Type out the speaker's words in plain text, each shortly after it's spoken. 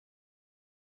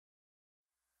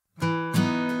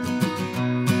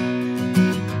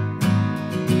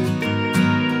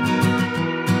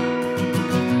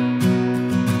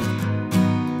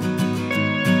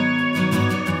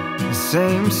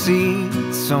same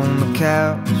seats on the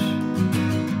couch,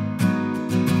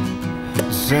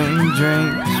 the same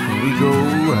drinks when we go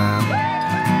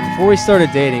out. Before we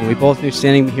started dating, we both knew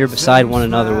standing here beside one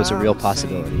another was a real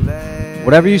possibility.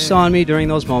 Whatever you saw in me during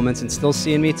those moments and still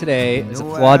see in me today as a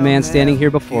flawed man standing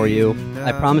here before you,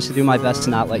 I promise to do my best to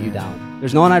not let you down.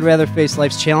 There's no one I'd rather face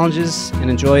life's challenges and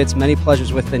enjoy its many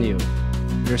pleasures with than you.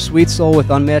 You're a sweet soul with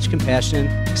unmatched compassion,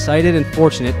 excited and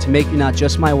fortunate to make you not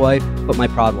just my wife, but my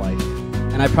proud wife.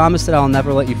 And I promise that I'll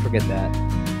never let you forget that.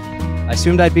 I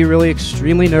assumed I'd be really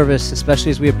extremely nervous, especially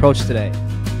as we approach today.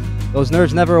 Those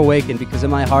nerves never awaken because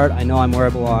in my heart, I know I'm where I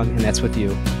belong, and that's with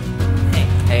you.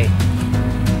 Hey.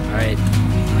 All right,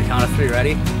 on the count of three,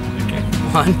 ready? Okay.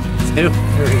 1, 2, 3.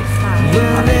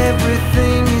 When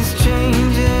everything is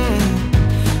changing,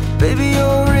 baby,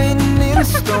 you're written in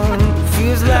stone.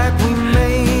 Feels like we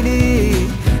made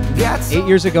it. 8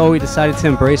 years ago, we decided to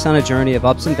embrace on a journey of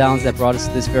ups and downs that brought us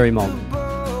to this very moment.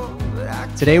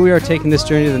 Today, we are taking this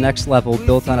journey to the next level,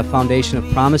 built on a foundation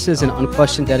of promises and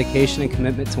unquestioned dedication and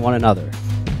commitment to one another.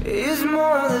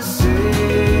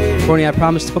 Courtney, I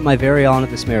promise to put my very all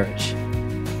into this marriage.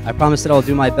 I promise that I'll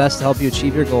do my best to help you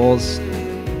achieve your goals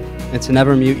and to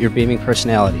never mute your beaming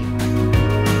personality.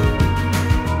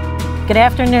 Good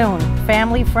afternoon,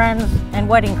 family, friends, and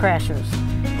wedding crashers.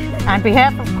 On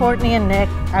behalf of Courtney and Nick,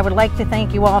 I would like to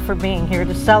thank you all for being here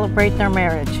to celebrate their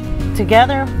marriage.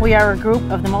 Together, we are a group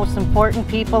of the most important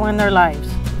people in their lives.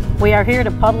 We are here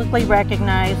to publicly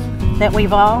recognize that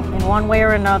we've all, in one way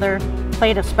or another,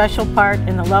 played a special part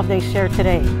in the love they share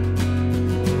today.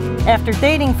 After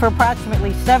dating for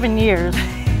approximately 7 years,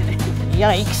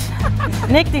 yikes,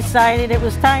 Nick decided it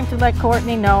was time to let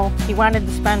Courtney know he wanted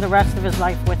to spend the rest of his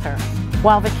life with her.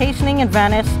 While vacationing in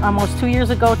Venice almost 2 years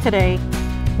ago today,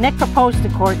 Nick proposed to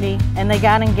Courtney and they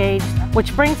got engaged,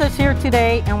 which brings us here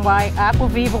today and why Aqua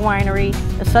Viva Winery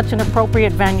is such an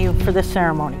appropriate venue for this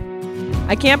ceremony.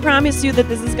 I can't promise you that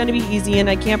this is going to be easy, and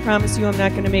I can't promise you I'm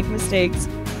not going to make mistakes,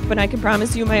 but I can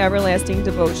promise you my everlasting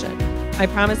devotion. I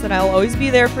promise that I'll always be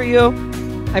there for you.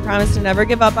 I promise to never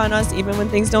give up on us even when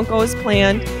things don't go as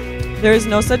planned. There is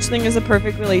no such thing as a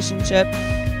perfect relationship.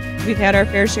 We've had our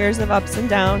fair shares of ups and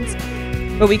downs,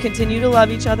 but we continue to love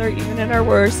each other even at our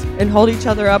worst and hold each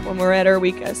other up when we're at our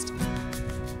weakest.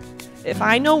 If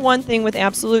I know one thing with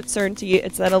absolute certainty,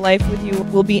 it's that a life with you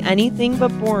will be anything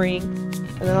but boring,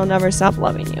 and that I'll never stop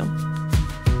loving you.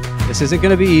 This isn't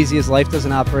going to be easy as life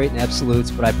doesn't operate in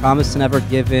absolutes, but I promise to never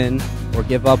give in or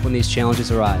give up when these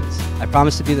challenges arise. I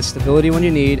promise to be the stability when you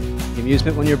need, the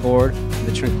amusement when you're bored, and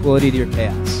the tranquility to your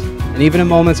chaos. And even in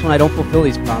moments when I don't fulfill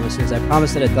these promises, I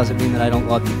promise that it doesn't mean that I don't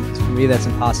love you, because for me that's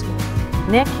impossible.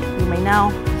 Nick, you may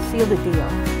now seal the deal.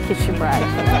 Kiss your bride.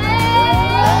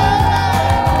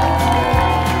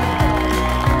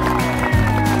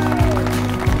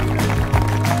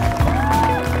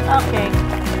 Okay.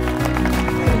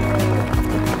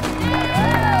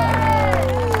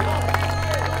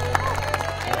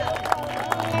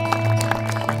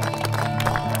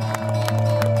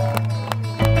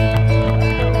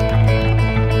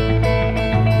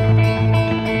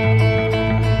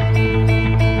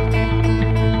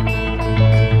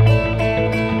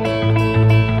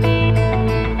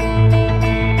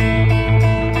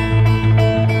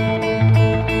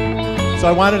 So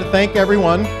I wanted to thank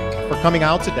everyone for coming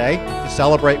out today to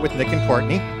celebrate with Nick and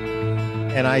Courtney.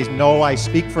 And I know I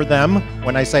speak for them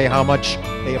when I say how much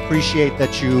they appreciate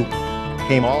that you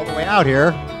came all the way out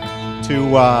here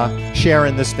to share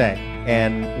in this day.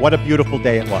 And what a beautiful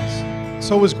day it was.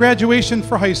 So it was graduation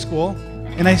for high school,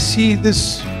 and I see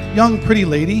this young, pretty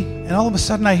lady, and all of a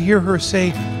sudden I hear her say,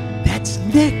 "That's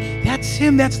Nick, that's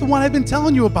him, that's the one I've been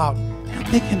telling you about." And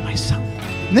I'm thinking to myself,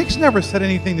 Nick's never said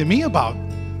anything to me about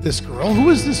this girl.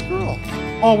 Who is this girl?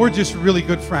 Oh, we're just really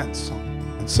good friends.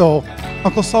 And so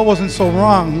Uncle Saul wasn't so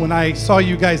wrong when I saw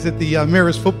you guys at the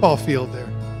Maris football field there.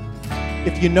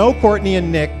 If you know Courtney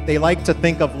and Nick, they like to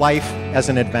think of life as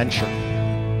an adventure.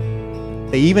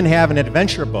 They even have an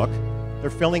adventure book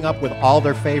they're filling up with all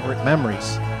their favorite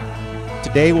memories.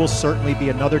 Today will certainly be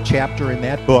another chapter in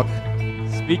that book.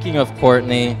 Speaking of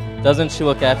Courtney, doesn't she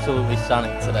look absolutely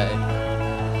stunning today?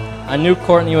 I knew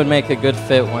Courtney would make a good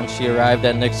fit when she arrived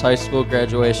at Nick's high school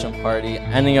graduation party,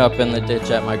 ending up in the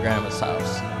ditch at my grandma's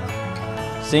house.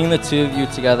 Seeing the two of you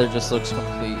together just looks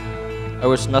complete. I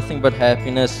wish nothing but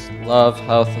happiness, love,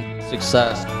 health, and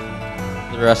success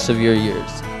for the rest of your years.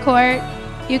 Court,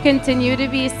 you continue to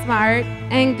be smart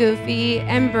and goofy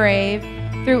and brave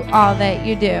through all that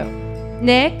you do.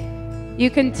 Nick, you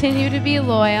continue to be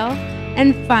loyal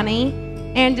and funny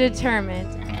and determined.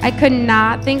 I could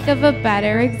not think of a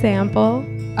better example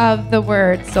of the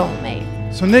word soulmate.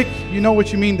 So Nick, you know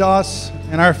what you mean to us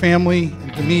and our family,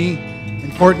 and to me,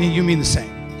 and Courtney, you mean the same.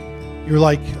 You're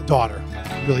like a daughter,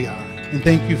 you really are. And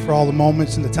thank you for all the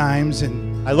moments and the times.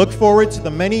 And I look forward to the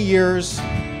many years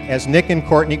as Nick and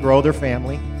Courtney grow their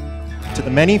family, to the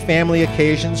many family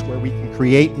occasions where we can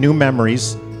create new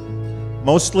memories.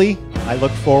 Mostly, I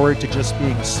look forward to just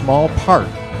being a small part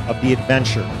of the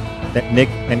adventure that Nick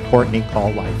and Courtney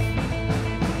call life.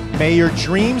 May your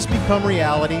dreams become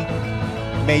reality,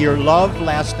 may your love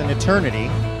last an eternity,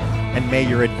 and may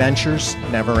your adventures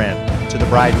never end. To the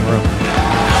bride and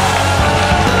groom.